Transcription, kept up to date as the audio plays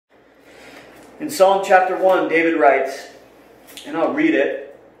In Psalm chapter 1, David writes, and I'll read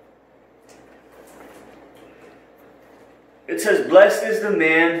it. It says, "Blessed is the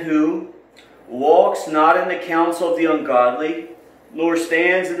man who walks not in the counsel of the ungodly, nor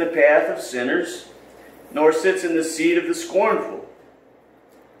stands in the path of sinners, nor sits in the seat of the scornful."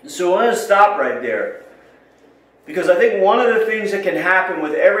 So I want to stop right there, because I think one of the things that can happen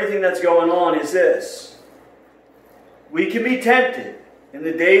with everything that's going on is this. We can be tempted in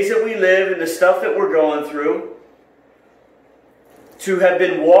the days that we live and the stuff that we're going through to have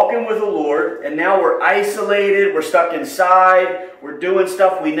been walking with the Lord, and now we're isolated, we're stuck inside, we're doing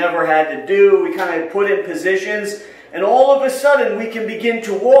stuff we never had to do, we kind of put in positions, and all of a sudden we can begin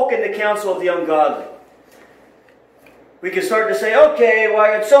to walk in the counsel of the ungodly. We can start to say, okay, well,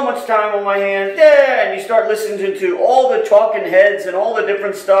 I got so much time on my hands, yeah, and you start listening to all the talking heads and all the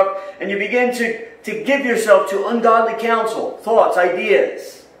different stuff, and you begin to give yourself to ungodly counsel, thoughts,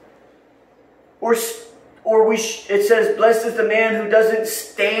 ideas. It says, blessed is the man who doesn't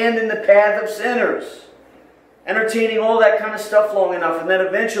stand in the path of sinners. Entertaining all that kind of stuff long enough, and then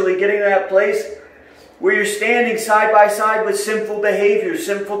eventually getting to that place where you're standing side by side with sinful behaviors,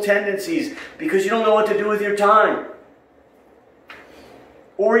 sinful tendencies, because you don't know what to do with your time.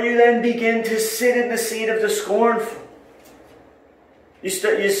 Or you then begin to sit in the seat of the scornful. You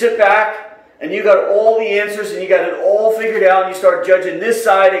sit back, and you got all the answers, and you got it all figured out, and you start judging this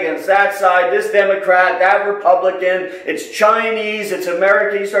side against that side, this Democrat, that Republican, it's Chinese, it's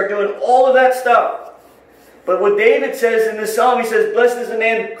American. You start doing all of that stuff. But what David says in this psalm, he says, blessed is the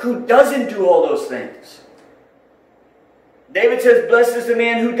man who doesn't do all those things. David says, blessed is the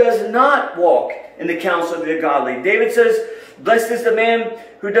man who does not walk in the counsel of the godly. David says, blessed is the man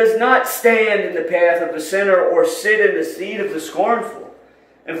who does not stand in the path of the sinner or sit in the seat of the scornful.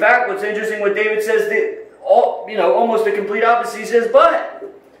 In fact, what's interesting, what David says, almost the complete opposite. He says, but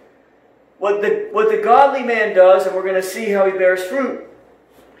what the godly man does, and we're going to see how he bears fruit.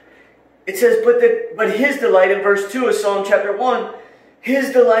 It says, but his delight, in verse 2 of Psalm chapter 1,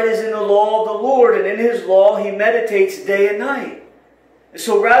 his delight is in the law of the Lord, and in his law he meditates day and night.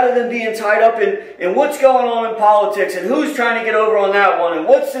 So rather than being tied up in what's going on in politics, and who's trying to get over on that one, and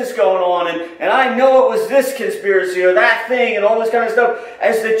what's this going on, and I know it was this conspiracy or that thing, and all this kind of stuff,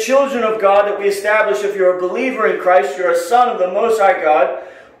 as the children of God that we establish, if you're a believer in Christ, you're a son of the Most High God,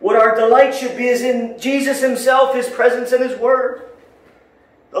 what our delight should be is in Jesus himself, his presence and his word.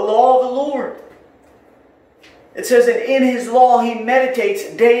 The law of the Lord. It says that in his law he meditates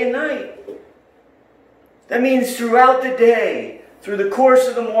day and night. That means throughout the day, through the course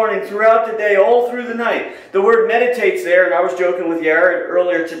of the morning, throughout the day, all through the night. The word meditates there, and I was joking with Yared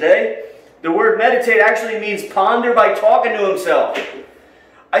earlier today. The word meditate actually means ponder by talking to himself.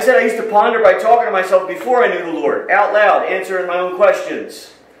 I said I used to ponder by talking to myself before I knew the Lord, out loud, answering my own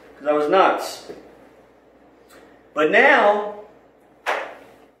questions, because I was nuts. But now,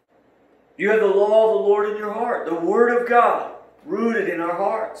 you have the law of the Lord in your heart, the Word of God, rooted in our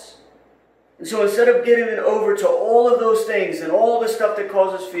hearts. And so instead of getting over to all of those things and all the stuff that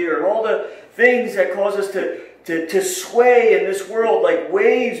causes fear and all the things that cause us to sway in this world like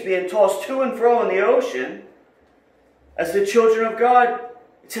waves being tossed to and fro in the ocean, as the children of God,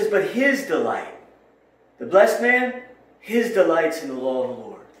 it says, but his delight, the blessed man, his delight's in the law of the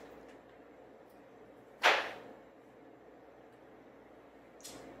Lord.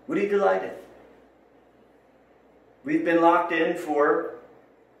 What do you delight in? We've been locked in for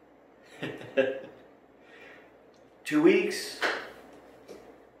 2 weeks,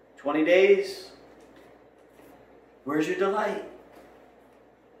 20 days. Where's your delight?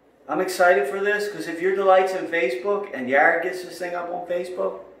 I'm excited for this because if your delight's in Facebook and Yared gets this thing up on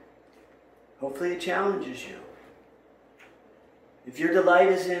Facebook, hopefully it challenges you. If your delight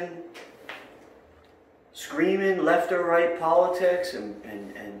is in screaming left or right politics and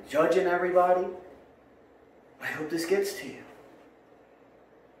judging everybody, I hope this gets to you.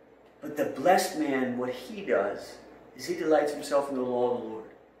 But the blessed man, what he does is he delights himself in the law of the Lord.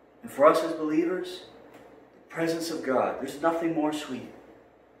 And for us as believers, the presence of God, there's nothing more sweet.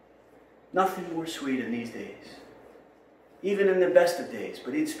 Nothing more sweet in these days. Even in the best of days,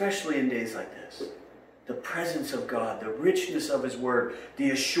 but especially in days like this. The presence of God, the richness of his word, the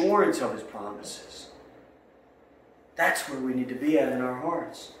assurance of his promises. That's where we need to be at in our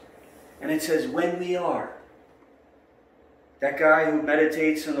hearts. And it says, when we are. That guy who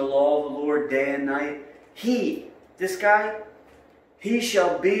meditates on the law of the Lord day and night, this guy, he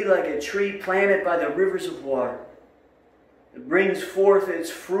shall be like a tree planted by the rivers of water. It brings forth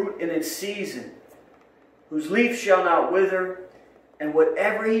its fruit in its season, whose leaf shall not wither, and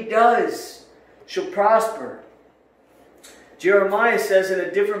whatever he does shall prosper. Jeremiah says in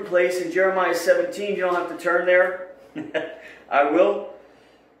a different place in Jeremiah 17, you don't have to turn there. I will.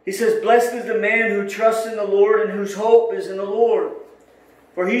 He says, blessed is the man who trusts in the Lord and whose hope is in the Lord.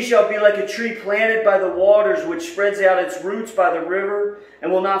 For he shall be like a tree planted by the waters, which spreads out its roots by the river,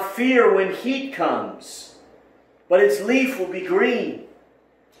 and will not fear when heat comes. But its leaf will be green,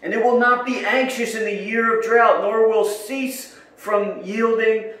 and it will not be anxious in the year of drought, nor will cease from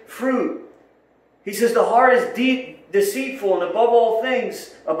yielding fruit. He says the heart is deep, deceitful, and above all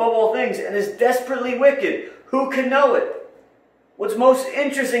things, and is desperately wicked. Who can know it? What's most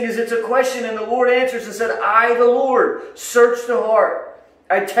interesting is it's a question, and the Lord answers and said, I, the Lord, search the heart.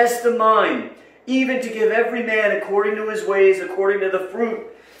 I test the mind, even to give every man according to his ways, according to the fruit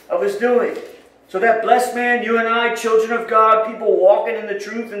of his doing. So that blessed man, you and I, children of God, people walking in the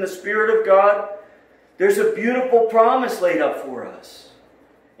truth and the Spirit of God, there's a beautiful promise laid up for us.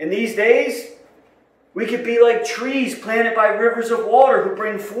 In these days, we could be like trees planted by rivers of water who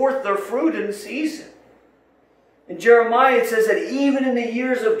bring forth their fruit in season. In Jeremiah it says that even in the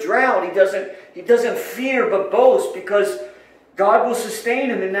years of drought, he doesn't fear but boast, because God will sustain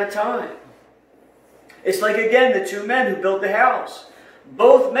him in that time. It's like, again, the two men who built the house.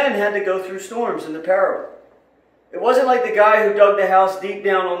 Both men had to go through storms in the parable. It wasn't like the guy who dug the house deep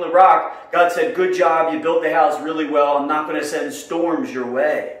down on the rock. God said, good job, you built the house really well. I'm not going to send storms your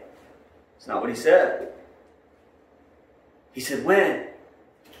way. It's not what he said. He said, when?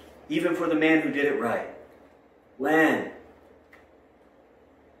 Even for the man who did it right. When?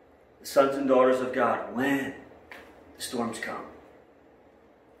 The sons and daughters of God, when the storms come,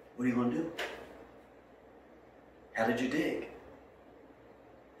 what are you going to do? How did you dig?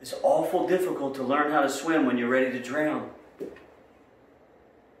 It's awful difficult to learn how to swim when you're ready to drown.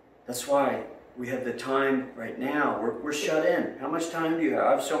 That's why we have the time right now. We're shut in. How much time do you have?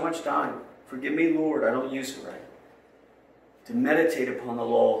 I have so much time. Forgive me, Lord, I don't use it right. To meditate upon the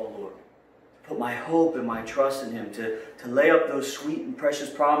law of the Lord. Put my hope and my trust in Him, to lay up those sweet and precious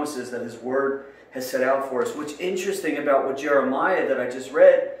promises that His Word has set out for us. What's interesting about what Jeremiah that I just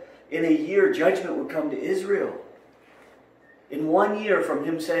read, in a year judgment would come to Israel. In 1 year from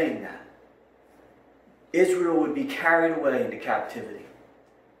him saying that, Israel would be carried away into captivity.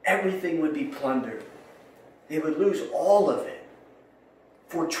 Everything would be plundered. They would lose all of it.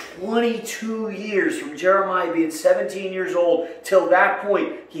 For 22 years, from Jeremiah being 17 years old till that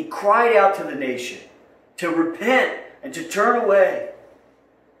point, he cried out to the nation to repent and to turn away.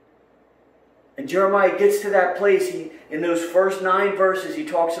 And Jeremiah gets to that place. In those first 9 verses, he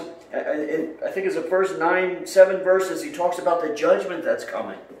talks, I think it's the first 7 verses, he talks about the judgment that's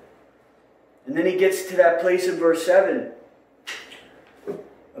coming. And then he gets to that place in verse 7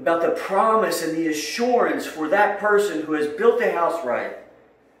 about the promise and the assurance for that person who has built the house right.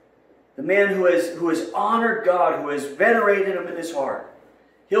 The man who has honored God, who has venerated Him in his heart.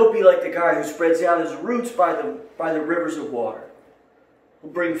 He'll be like the guy who spreads out his roots by the rivers of water.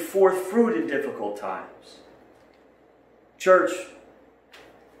 He'll bring forth fruit in difficult times. Church,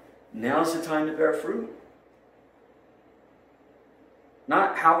 now's the time to bear fruit.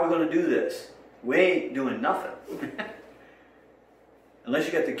 Not how we're going to do this. We ain't doing nothing. Unless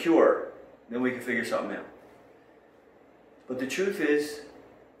you get the cure, then we can figure something out. But the truth is,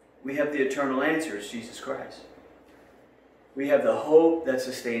 we have the eternal answer, it's Jesus Christ. We have the hope that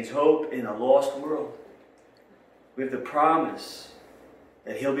sustains hope in a lost world. We have the promise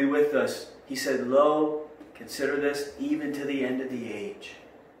that He'll be with us. He said, lo, consider this even to the end of the age.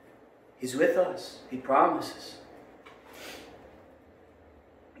 He's with us. He promises.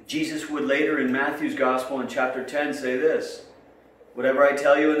 Jesus would later in Matthew's Gospel in chapter 10 say this, whatever I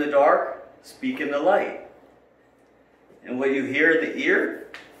tell you in the dark, speak in the light. And what you hear in the ear,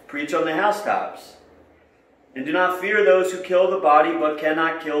 preach on the housetops. And do not fear those who kill the body, but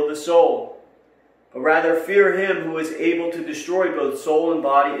cannot kill the soul. But rather fear Him who is able to destroy both soul and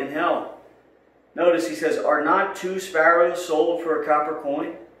body in hell. Notice he says, are not 2 sparrows sold for a copper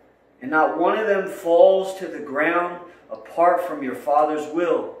coin? And not one of them falls to the ground apart from your Father's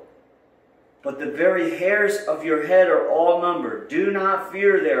will. But the very hairs of your head are all numbered. Do not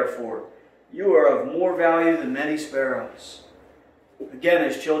fear, therefore. You are of more value than many sparrows. Again,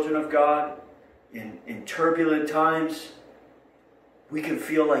 as children of God, in turbulent times, we can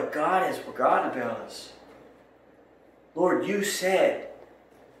feel like God has forgotten about us. Lord, you said.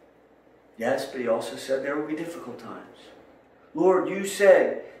 Yes, but He also said there will be difficult times. Lord, you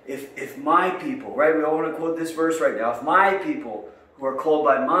said, if my people, right, we all want to quote this verse right now, if my people who are called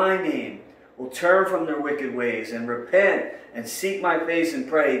by my name will turn from their wicked ways and repent and seek my face and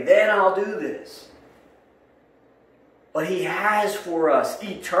pray, then I'll do this. But He has for us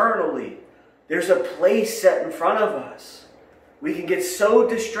eternally. There's a place set in front of us. We can get so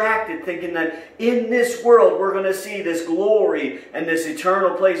distracted thinking that in this world we're going to see this glory and this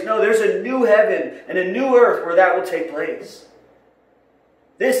eternal place. No, there's a new heaven and a new earth where that will take place.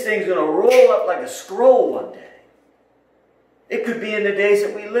 This thing's going to roll up like a scroll one day. It could be in the days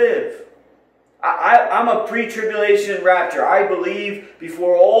that we live. I'm a pre-tribulation rapture. I believe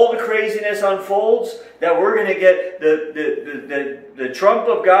before all the craziness unfolds that we're going to get the trump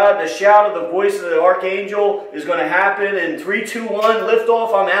of God, the shout of the voice of the archangel is going to happen, and 3, 2, 1, lift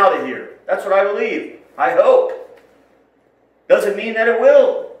off, I'm out of here. That's what I believe. I hope. Doesn't mean that it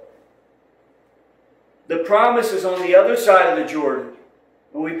will. The promise is on the other side of the Jordan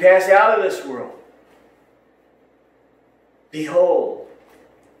when we pass out of this world. Behold,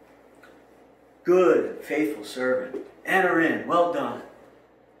 good, faithful servant, enter in, well done,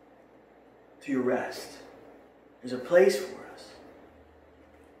 to your rest. There's a place for us.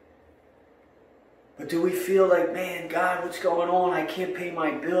 But do we feel like, man, God, what's going on? I can't pay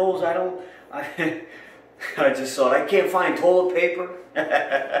my bills. I just saw it. I can't find toilet paper.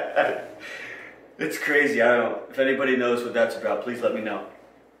 It's crazy. I don't know. If anybody knows what that's about, please let me know.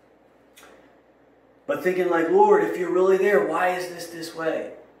 But thinking like, Lord, if you're really there, why is this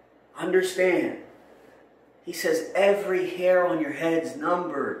way? Understand. He says every hair on your head's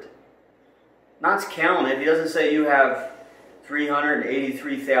numbered. Not counted. He doesn't say you have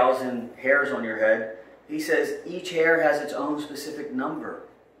 383,000 hairs on your head. He says each hair has its own specific number.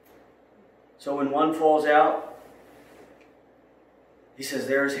 So when one falls out, he says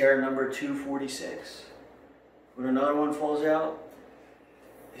there's hair number 246. When another one falls out,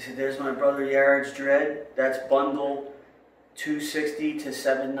 he said there's my brother Yared's dread. That's bundle 260 to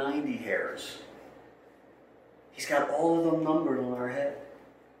 790 hairs. He's got all of them numbered on our head.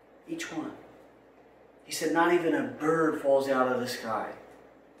 Each one. He said not even a bird falls out of the sky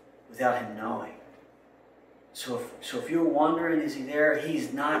without him knowing. So if you're wondering, is he there?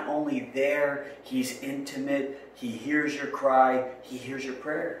 He's not only there, he's intimate. He hears your cry. He hears your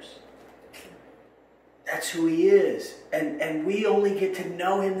prayers. That's who he is. And we only get to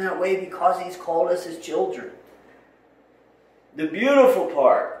know him that way because he's called us his children. The beautiful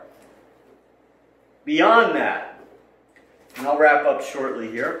part, beyond that, and I'll wrap up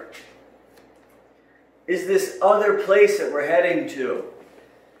shortly here, is this other place that we're heading to.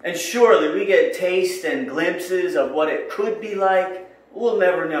 And surely we get taste and glimpses of what it could be like. We'll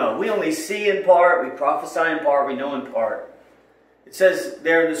never know. We only see in part, we prophesy in part, we know in part. It says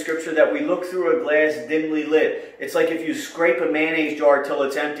there in the scripture that we look through a glass dimly lit. It's like if you scrape a mayonnaise jar till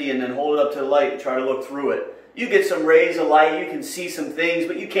it's empty and then hold it up to the light and try to look through it. You get some rays of light, you can see some things,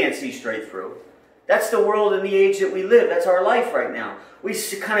 but you can't see straight through. That's the world and the age that we live. That's our life right now. We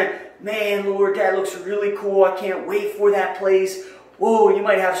kind of, man, Lord, that looks really cool. I can't wait for that place. Whoa, you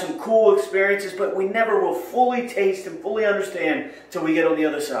might have some cool experiences, but we never will fully taste and fully understand till we get on the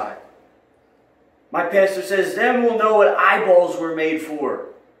other side. My pastor says, then we'll know what eyeballs were made for.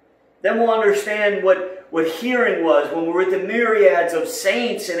 Then we'll understand what hearing was when we're with the myriads of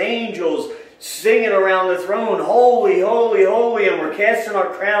saints and angels singing around the throne, holy, holy, holy, and we're casting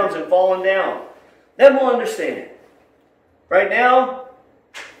our crowns and falling down. Then we'll understand. Right now,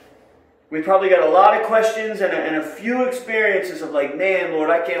 we probably got a lot of questions and a few experiences of like, man, Lord,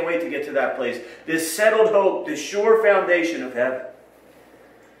 I can't wait to get to that place. This settled hope, this sure foundation of heaven.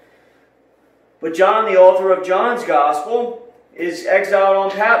 But John, the author of John's Gospel, is exiled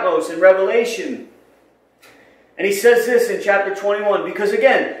on Patmos in Revelation. And he says this in chapter 21, because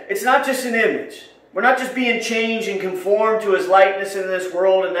again, it's not just an image. We're not just being changed and conformed to his likeness in this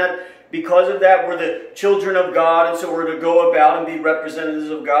world, and that because of that we're the children of God, and so we're to go about and be representatives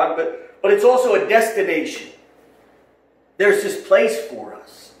of God, but it's also a destination. There's this place for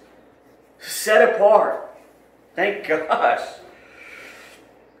us, set apart. Thank gosh.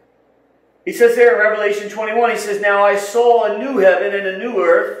 He says there in Revelation 21, he says, now I saw a new heaven and a new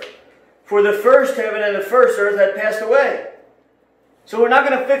earth, for the first heaven and the first earth had passed away. So we're not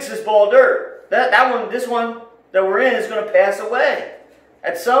going to fix this ball of dirt. This one that we're in is going to pass away.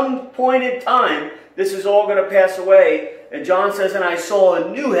 At some point in time, this is all going to pass away. And John says, and I saw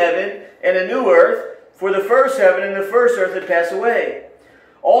a new heaven and a new earth, for the first heaven and the first earth had passed away.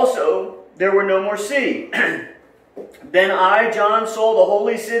 Also, there were no more sea. Then I, John, saw the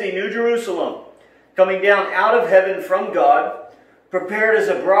holy city, New Jerusalem, coming down out of heaven from God, prepared as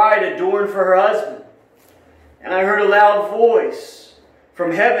a bride adorned for her husband. And I heard a loud voice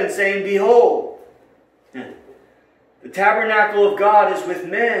from heaven saying, behold, the tabernacle of God is with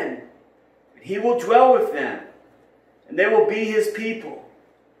men, and he will dwell with them, and they will be his people.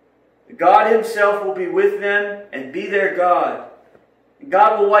 God himself will be with them and be their God. And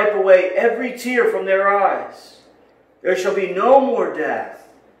God will wipe away every tear from their eyes. There shall be no more death,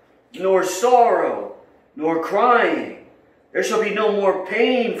 nor sorrow, nor crying. There shall be no more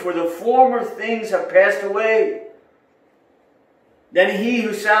pain, for the former things have passed away. Then he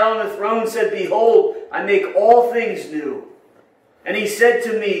who sat on the throne said, Behold, I make all things new. And he said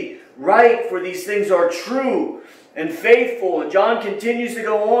to me, Write, for these things are true and faithful. And John continues to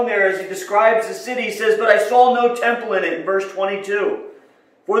go on there as he describes the city. He says, But I saw no temple in it, in verse 22.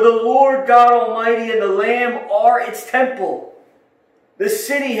 For the Lord God Almighty and the Lamb are its temple. The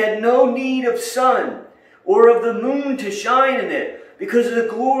city had no need of sun or of the moon to shine in it, because the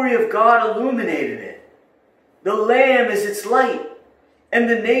glory of God illuminated it. The Lamb is its light, and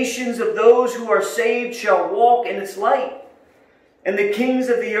the nations of those who are saved shall walk in its light. And the kings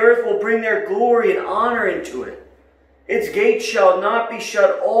of the earth will bring their glory and honor into it. Its gates shall not be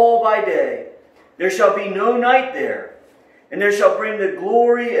shut all by day. There shall be no night there. And there shall bring the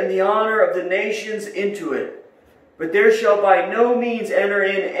glory and the honor of the nations into it. But there shall by no means enter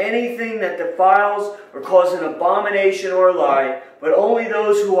in anything that defiles or cause an abomination or a lie, but only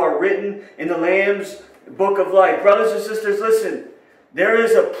those who are written in the Lamb's book of life. Brothers and sisters, listen. There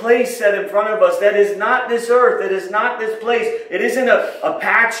is a place set in front of us that is not this earth. That is not this place. It isn't a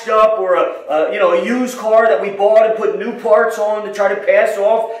patched up or a used car that we bought and put new parts on to try to pass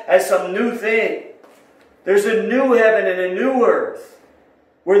off as some new thing. There's a new heaven and a new earth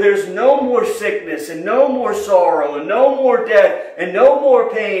where there's no more sickness and no more sorrow and no more death and no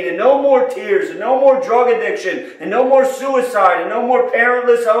more pain and no more tears and no more drug addiction and no more suicide and no more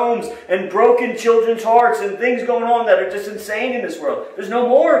parentless homes and broken children's hearts and things going on that are just insane in this world. There's no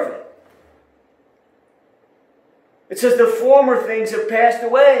more of it. It says the former things have passed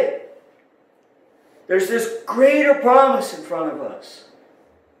away. There's this greater promise in front of us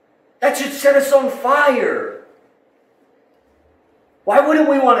that should set us on fire. Why wouldn't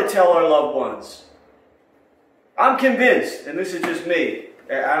we want to tell our loved ones? I'm convinced, and this is just me,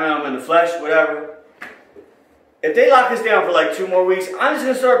 I don't know, I'm in the flesh, whatever. If they lock us down for like 2 more weeks, I'm just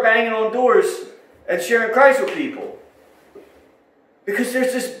going to start banging on doors and sharing Christ with people. Because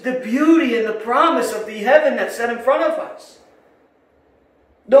there's the beauty and the promise of the heaven that's set in front of us.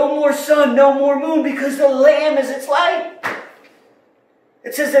 No more sun, no more moon, because the Lamb is its light.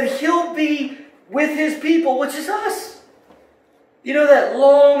 It says that He'll be with His people, which is us. You know, that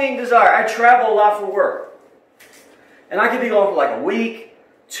longing desire. I travel a lot for work. And I can be gone for like a week,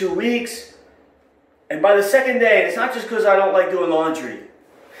 2 weeks. And by the second day, and it's not just because I don't like doing laundry.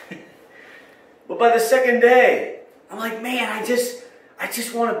 But by the second day, I'm like, man, I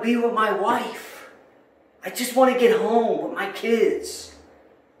just want to be with my wife. I just want to get home with my kids.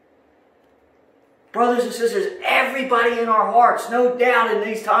 Brothers and sisters, everybody in our hearts, no doubt in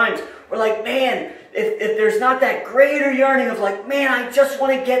these times, we're like, man, if there's not that greater yearning of like, man, I just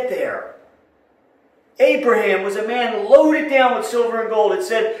want to get there. Abraham was a man loaded down with silver and gold. It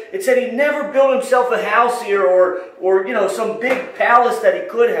said he never built himself a house here or some big palace that he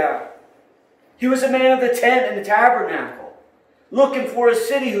could have. He was a man of the tent and the tabernacle, looking for a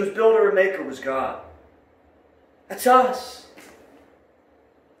city whose builder and maker was God. That's us.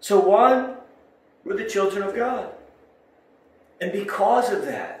 So one, we're the children of God. And because of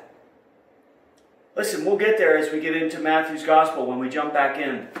that, listen, we'll get there as we get into Matthew's Gospel when we jump back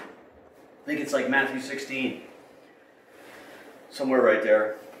in. I think it's like Matthew 16. Somewhere right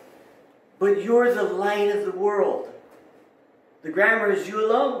there. But you're the light of the world. The grammar is you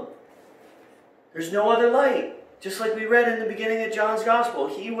alone. There's no other light. Just like we read in the beginning of John's Gospel.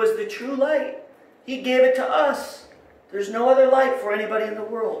 He was the true light. He gave it to us. There's no other light for anybody in the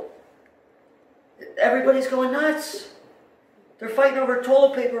world. Everybody's going nuts. They're fighting over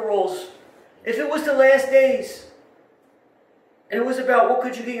toilet paper rolls. If it was the last days, and it was about what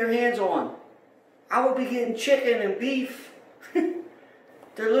could you get your hands on, I would be getting chicken and beef.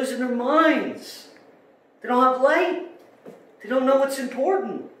 They're losing their minds. They don't have light. They don't know what's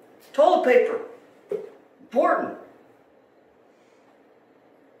important. Toilet paper. Important.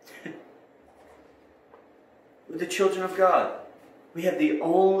 We're the children of God. We have the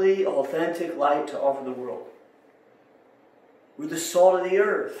only authentic light to offer the world. We're the salt of the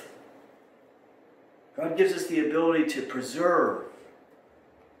earth. God gives us the ability to preserve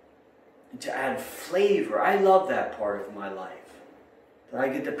and to add flavor. I love that part of my life that I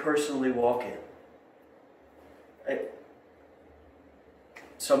get to personally walk in.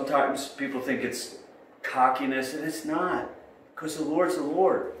 Sometimes people think it's cockiness, and it's not, because the Lord's the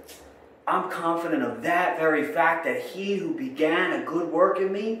Lord. I'm confident of that very fact, that He who began a good work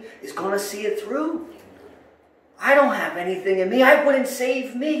in me is going to see it through. I don't have anything in me. I wouldn't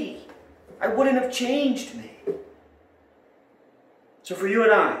save me. I wouldn't have changed me. So for you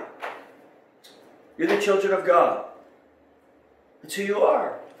and I, you're the children of God. It's who you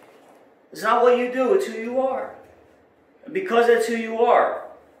are. It's not what you do, it's who you are. And because that's who you are,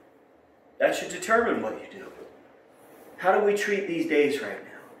 that should determine what you do. How do we treat these days right now?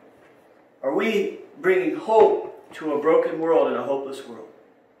 Are we bringing hope to a broken world and a hopeless world?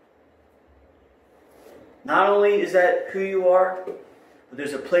 Not only is that who you are, but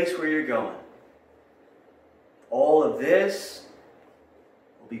there's a place where you're going. All of this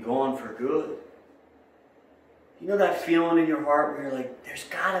will be gone for good. You know that feeling in your heart where you're like, there's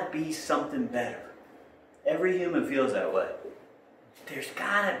got to be something better. Every human feels that way. There's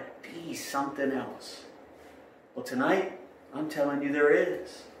got to be something else. Well, tonight, I'm telling you there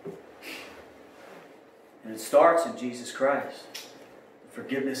is. And it starts in Jesus Christ. The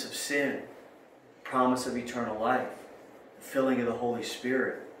forgiveness of sin, the promise of eternal life, the filling of the Holy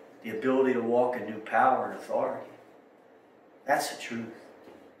Spirit, the ability to walk in new power and authority. That's the truth.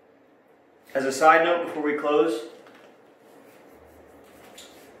 As a side note before we close,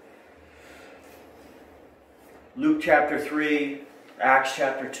 Luke chapter 3, Acts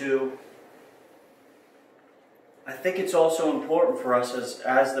chapter 2. I think it's also important for us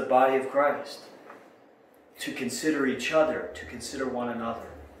as the body of Christ to consider each other, to consider one another.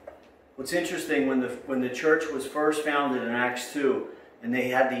 What's interesting, when the church was first founded in Acts 2, and they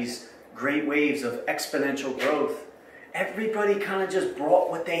had these great waves of exponential growth, everybody kind of just brought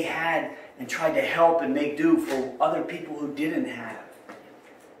what they had and tried to help and make do for other people who didn't have.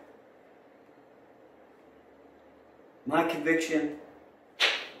 My conviction,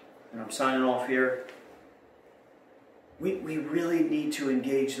 and I'm signing off here, we really need to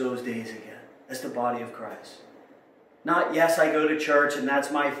engage those days again as the body of Christ. Not, yes, I go to church and that's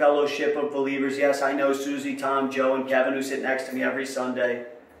my fellowship of believers. Yes, I know Susie, Tom, Joe, and Kevin who sit next to me every Sunday.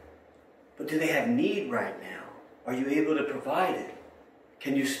 But do they have need right now? Are you able to provide it?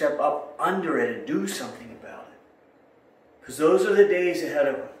 Can you step up under it and do something about it? Because those are the days ahead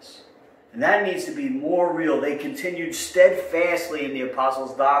of us. And that needs to be more real. They continued steadfastly in the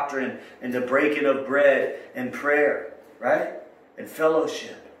apostles' doctrine and the breaking of bread and prayer, right? And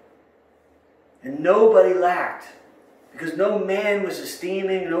fellowship. And nobody lacked. Because no man was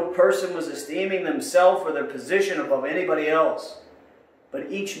esteeming, no person was esteeming themselves or their position above anybody else. But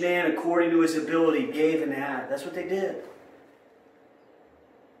each man, according to his ability, gave and had. That's what they did.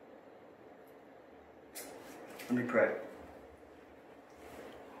 Let me pray.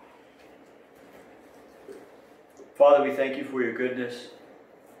 Father, we thank you for your goodness.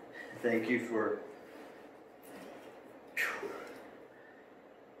 Thank you for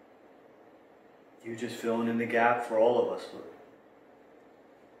you just filling in the gap for all of us, Lord.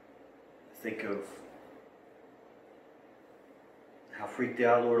 Think of how freaked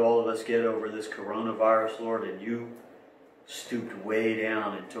out, Lord, all of us get over this coronavirus, Lord, and you stooped way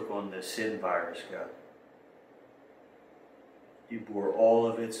down and took on the sin virus, God. You bore all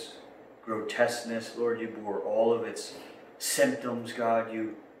of its grotesqueness, Lord. You bore all of its symptoms, God.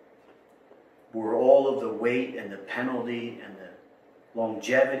 You bore all of the weight and the penalty and the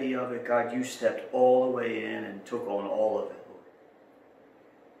longevity of it, God. You stepped all the way in and took on all of it, Lord.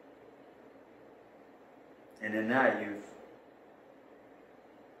 And in that, you've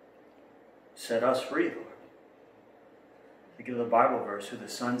set us free, Lord. Think of the Bible verse, who the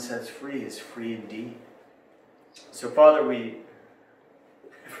Son sets free is free indeed. So, Father,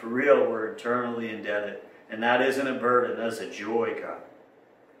 for real, we're eternally indebted. And that isn't a burden, that's a joy, God,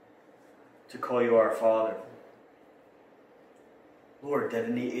 to call you our Father. Lord, that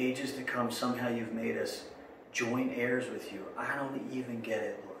in the ages to come, somehow you've made us joint heirs with you. I don't even get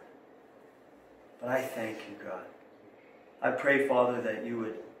it, Lord. But I thank you, God. I pray, Father, that you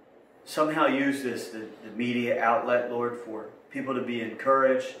would somehow use this, the media outlet, Lord, for people to be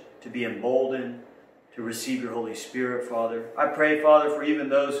encouraged, to be emboldened, to receive your Holy Spirit, Father. I pray, Father, for even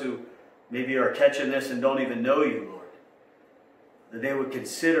those who maybe are catching this and don't even know you, Lord, that they would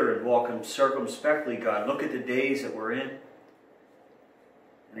consider and walk circumspectly, God. Look at the days that we're in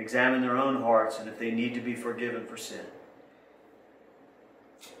and examine their own hearts and if they need to be forgiven for sin.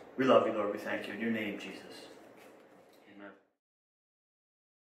 We love you, Lord. We thank you. In your name, Jesus.